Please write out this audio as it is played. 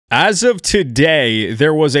As of today,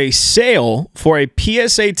 there was a sale for a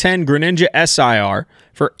PSA 10 Greninja SIR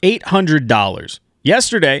for $800.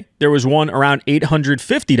 Yesterday, there was one around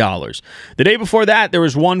 $850. The day before that, there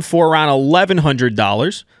was one for around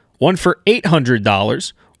 $1,100, one for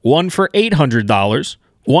 $800, one for $800,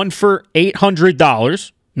 one for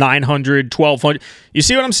 $800, $900, $1,200. You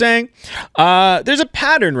see what I'm saying? There's a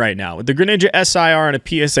pattern right now with the Greninja SIR and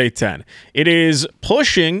a PSA 10. It is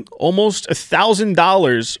pushing almost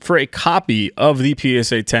 $1,000 for a copy of the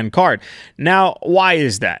PSA 10 card. Now, why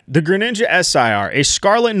is that? The Greninja SIR, a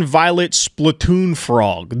Scarlet and Violet Splatoon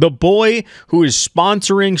frog, the boy who is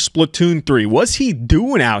sponsoring Splatoon 3. What's he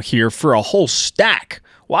doing out here for a whole stack?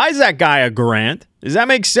 Why is that guy $1,000? Does that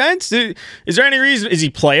make sense? Is there any reason? Is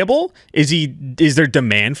he playable? Is there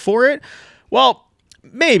demand for it? Well,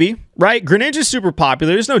 maybe, right? Greninja is super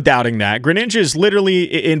popular. There's no doubting that. Greninja is literally,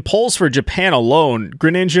 in polls for Japan alone,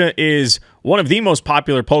 Greninja is one of the most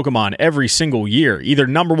popular Pokemon every single year, either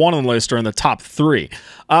 #1 on the list or in the top 3.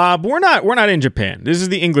 But we're not in Japan. This is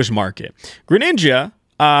the English market. Greninja,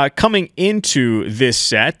 coming into this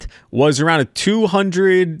set, was around a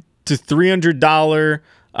 $200 to $300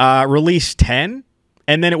 release 10.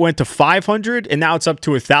 And then it went to $500, and now it's up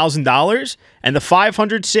to $1,000. And the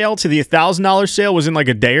 $500 sale to the $1,000 sale was in like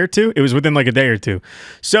a day or two. It was within like a day or two.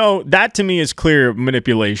 So that to me is clear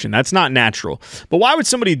manipulation. That's not natural. But why would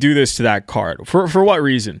somebody do this to that card? For what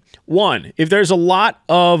reason? One, if there's a lot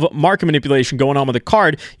of market manipulation going on with the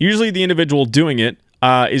card, usually the individual doing it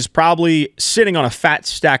is probably sitting on a fat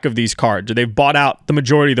stack of these cards, or they've bought out the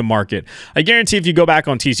majority of the market. I guarantee if you go back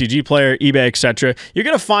on TCG Player, eBay, etc., you're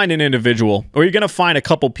going to find an individual, or you're going to find a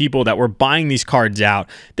couple people that were buying these cards out.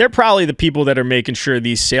 They're probably the people that are making sure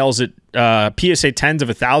these sales at PSA 10s of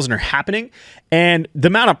 1,000 are happening, and the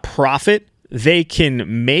amount of profit they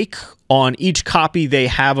can make on each copy they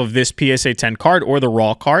have of this PSA 10 card or the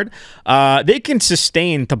raw card, they can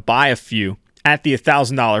sustain to buy a few at the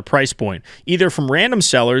 $1,000 price point, either from random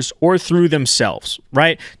sellers or through themselves,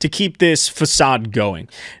 right? To keep this facade going.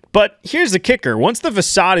 But here's the kicker. Once the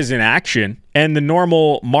facade is in action and the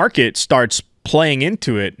normal market starts playing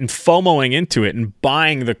into it and FOMOing into it and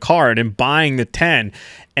buying the card and buying the 10,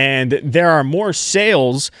 and there are more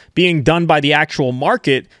sales being done by the actual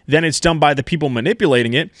market than it's done by the people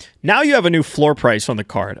manipulating it, now you have a new floor price on the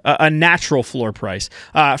card, a natural floor price.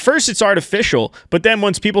 First, it's artificial, but then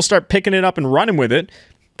once people start picking it up and running with it,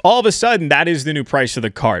 all of a sudden, that is the new price of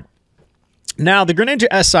the card. Now, the Greninja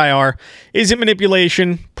SIR, is it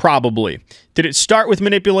manipulation? Probably. Did it start with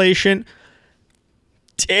manipulation?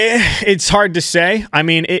 It's hard to say. I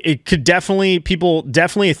mean, it could definitely, people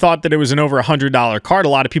definitely thought that it was an over $100 card. A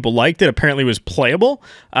lot of people liked it. Apparently it was playable.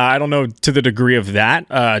 I don't know to the degree of that.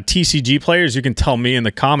 TCG players, you can tell me in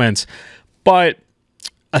the comments. But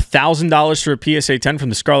 $1,000 for a PSA 10 from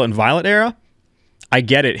the Scarlet and Violet era? I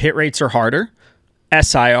get it. Hit rates are harder.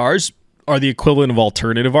 SIRs are the equivalent of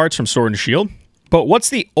alternative arts from Sword and Shield. But what's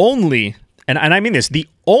the only, and I mean this, the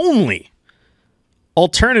only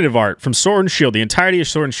alternative art from Sword and Shield, the entirety of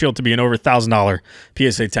Sword and Shield, to be an over $1,000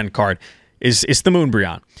 PSA 10 card is the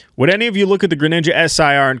Moonbryon. Would any of you look at the Greninja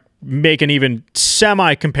SIR and make an even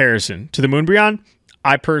semi-comparison to the Moonbryon?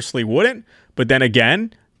 I personally wouldn't, but then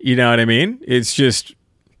again, you know what I mean? It's just,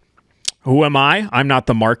 who am I? I'm not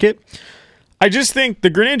the market. I just think the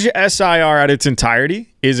Greninja SIR at its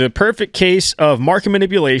entirety is a perfect case of market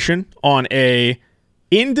manipulation on a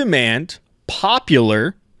in-demand,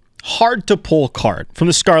 popular, hard-to-pull card from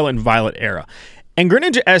the Scarlet and Violet era. And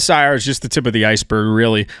Greninja SIR is just the tip of the iceberg,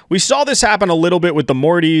 really. We saw this happen a little bit with the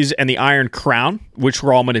Mortys and the Iron Crown, which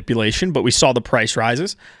were all manipulation, but we saw the price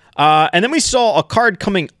rises. And then we saw a card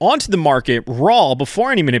coming onto the market raw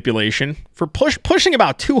before any manipulation for pushing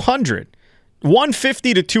about 200,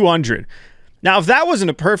 150 to 200. Now, if that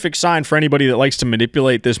wasn't a perfect sign for anybody that likes to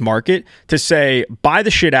manipulate this market to say, buy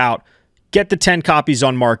the shit out, get the 10 copies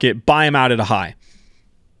on market, buy them out at a high.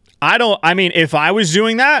 I mean, if I was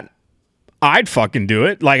doing that, I'd fucking do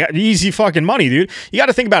it. Like, easy fucking money, dude. You got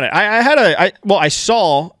to think about it. I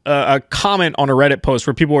saw a comment on a Reddit post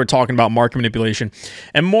where people were talking about market manipulation,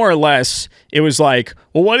 and more or less, it was like,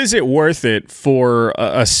 well, what is it worth it for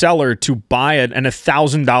a seller to buy an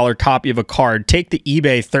 $1,000 copy of a card, take the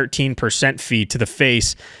eBay 13% fee to the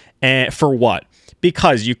face, and for what?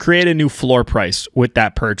 Because you create a new floor price with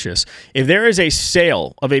that purchase. If there is a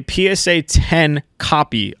sale of a PSA 10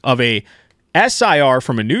 copy of a SIR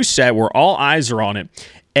from a new set where all eyes are on it,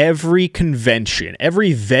 every convention,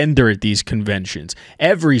 every vendor at these conventions,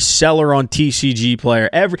 every seller on TCG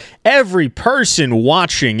Player, every person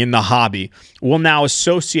watching in the hobby will now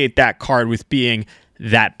associate that card with being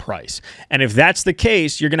that price. And if that's the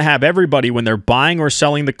case, you're going to have everybody, when they're buying or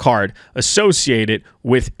selling the card, associate it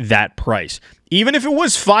with that price. Even if it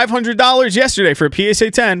was $500 yesterday for a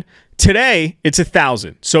PSA 10, today it's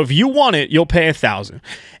 $1,000. So if you want it, you'll pay $1,000.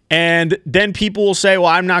 And then people will say, well,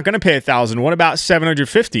 I'm not going to pay $1,000. What about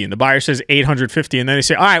 $750? And the buyer says $850. And then they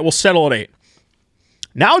say, all right, we'll settle at $8.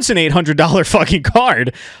 Now it's an $800 fucking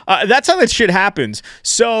card. That's how that shit happens.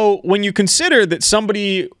 So when you consider that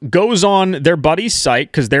somebody goes on their buddy's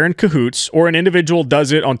site because they're in cahoots, or an individual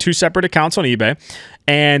does it on 2 separate accounts on eBay,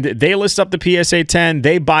 and they list up the PSA 10,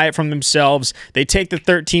 they buy it from themselves, they take the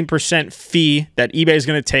 13% fee that eBay is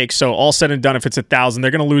going to take. So all said and done, if it's $1,000,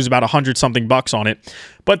 they're going to lose about 100 something bucks on it.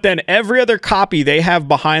 But then every other copy they have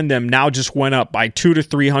behind them now just went up by $200 to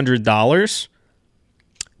 $300.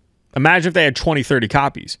 Imagine if they had 20, 30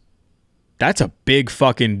 copies. That's a big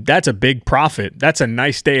profit. That's a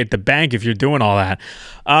nice day at the bank if you're doing all that.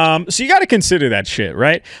 So you got to consider that shit,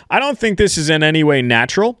 right? I don't think this is in any way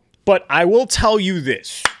natural, but I will tell you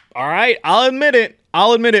this, all right? I'll admit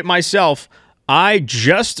it myself. I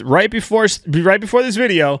just, right before this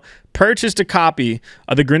video, purchased a copy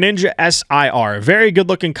of the Greninja SIR. A very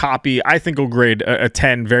good-looking copy. I think will grade a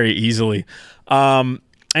 10 very easily.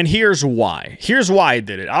 And here's why. Here's why I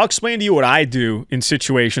did it. I'll explain to you what I do in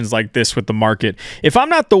situations like this with the market. If I'm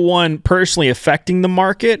not the one personally affecting the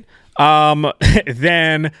market,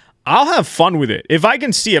 then I'll have fun with it. If I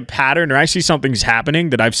can see a pattern, or I see something's happening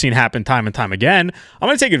that I've seen happen time and time again, I'm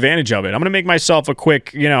going to take advantage of it. I'm going to make myself a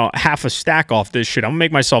quick, half a stack off this shit. I'm going to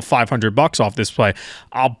make myself $500 off this play.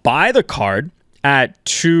 I'll buy the card at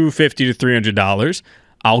 $250 to $300.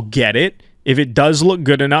 I'll get it. If it does look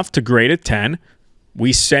good enough to grade a 10,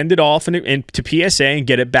 we send it off to PSA and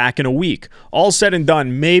get it back in a week. All said and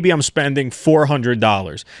done, maybe I'm spending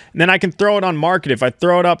 $400. And then I can throw it on market. If I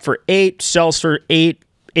throw it up for $8, sells for $8,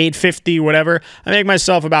 $850, whatever, I make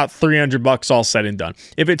myself about $300 all said and done.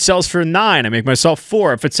 If it sells for $9, I make myself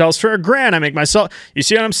 $4. If it sells for $1,000, I make myself, you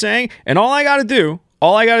see what I'm saying? And all I got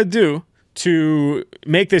to do to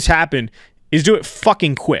make this happen is do it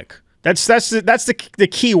fucking quick. That's the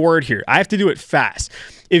key word here. I have to do it fast.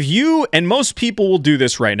 If you, and most people will do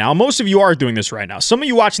this right now, most of you are doing this right now. Some of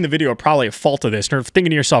you watching the video are probably at fault of this and are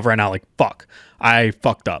thinking to yourself right now, like, fuck, I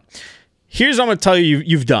fucked up. Here's what I'm going to tell you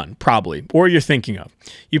you've done, probably, or you're thinking of.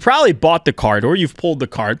 You probably bought the card, or you've pulled the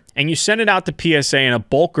card, and you send it out to PSA in a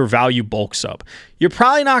bulk or value bulk sub. You're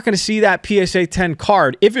probably not going to see that PSA 10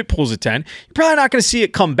 card, if it pulls a 10, you're probably not going to see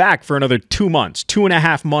it come back for another 2 months,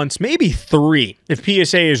 2.5 months, maybe 3, if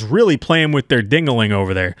PSA is really playing with their dingling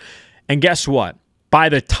over there. And guess what? By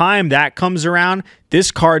the time that comes around,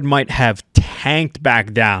 this card might have tanked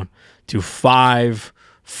back down to $500,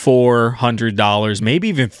 $400, maybe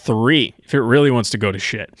even $3 if it really wants to go to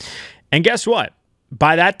shit. And guess what?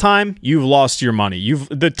 By that time, you've lost your money.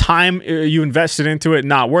 The time you invested into it,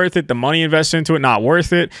 not worth it. The money invested into it, not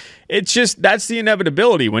worth it. It's just, that's the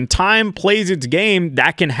inevitability. When time plays its game,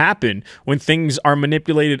 that can happen when things are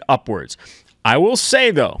manipulated upwards. I will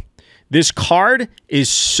say, though, this card is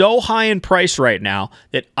so high in price right now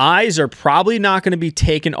that eyes are probably not going to be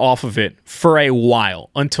taken off of it for a while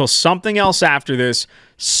until something else after this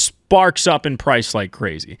sparks up in price like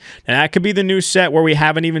crazy. And that could be the new set where we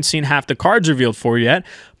haven't even seen half the cards revealed for yet,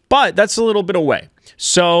 but that's a little bit away.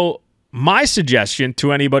 So my suggestion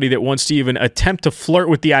to anybody that wants to even attempt to flirt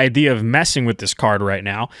with the idea of messing with this card right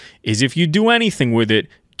now is, if you do anything with it,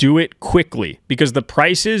 do it quickly, because the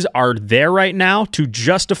prices are there right now to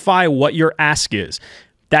justify what your ask is.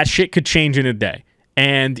 That shit could change in a day,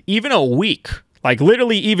 and even a week. Like,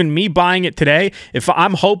 literally, even me buying it today, if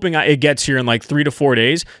I'm hoping it gets here in like 3 to 4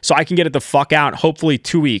 days, so I can get it the fuck out. Hopefully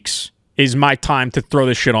 2 weeks is my time to throw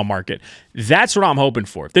this shit on market. That's what I'm hoping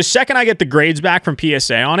for. The second I get the grades back from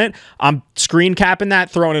PSA on it, I'm screen capping that,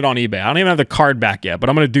 throwing it on eBay. I don't even have the card back yet, but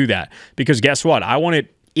I'm going to do that, because guess what? I want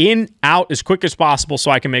it in, out as quick as possible so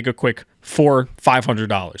I can make a quick $400,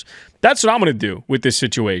 $500. That's what I'm going to do with this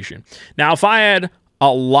situation. Now, if I had a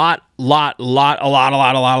lot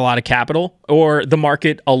of capital, or the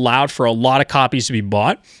market allowed for a lot of copies to be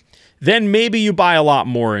bought, then maybe you buy a lot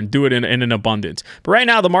more and do it in an abundance. But right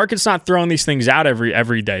now, the market's not throwing these things out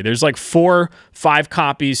every day. There's like 4, 5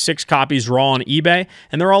 copies, 6 copies raw on eBay,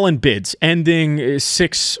 and they're all in bids, ending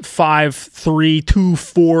 6, 5, 3, 2,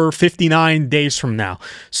 4, 59 days from now.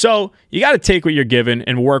 So you got to take what you're given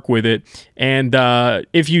and work with it. And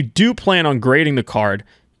if you do plan on grading the card,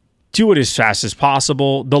 do it as fast as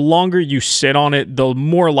possible. The longer you sit on it, the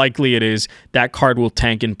more likely it is that card will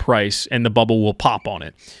tank in price and the bubble will pop on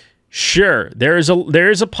it. Sure, there is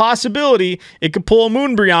a possibility it could pull a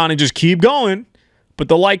Moonbreon and just keep going, but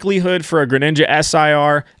the likelihood for a Greninja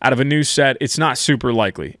SIR out of a new set, it's not super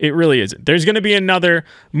likely. It really isn't. There's going to be another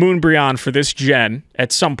Moonbreon for this gen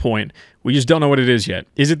at some point. We just don't know what it is yet.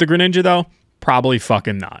 Is it the Greninja, though? Probably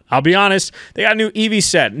fucking not. I'll be honest, they got a new Eevee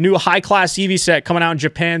set, new high-class Eevee set coming out in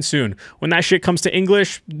Japan soon. When that shit comes to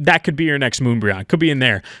English, that could be your next Moonbreon. Could be in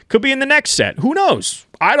there. Could be in the next set. Who knows?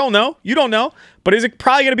 I don't know. You don't know. But is it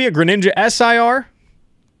probably going to be a Greninja SIR?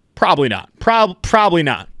 Probably not. Probably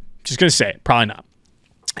not. Just going to say it. Probably not.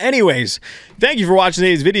 Anyways, thank you for watching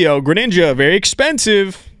today's video. Greninja, very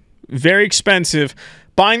expensive. Very expensive.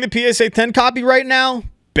 Buying the PSA 10 copy right now?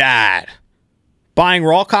 Bad. Buying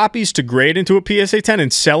raw copies to grade into a PSA 10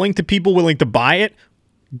 and selling to people willing to buy it?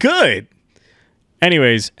 Good.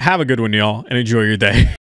 Anyways, have a good one, y'all, and enjoy your day.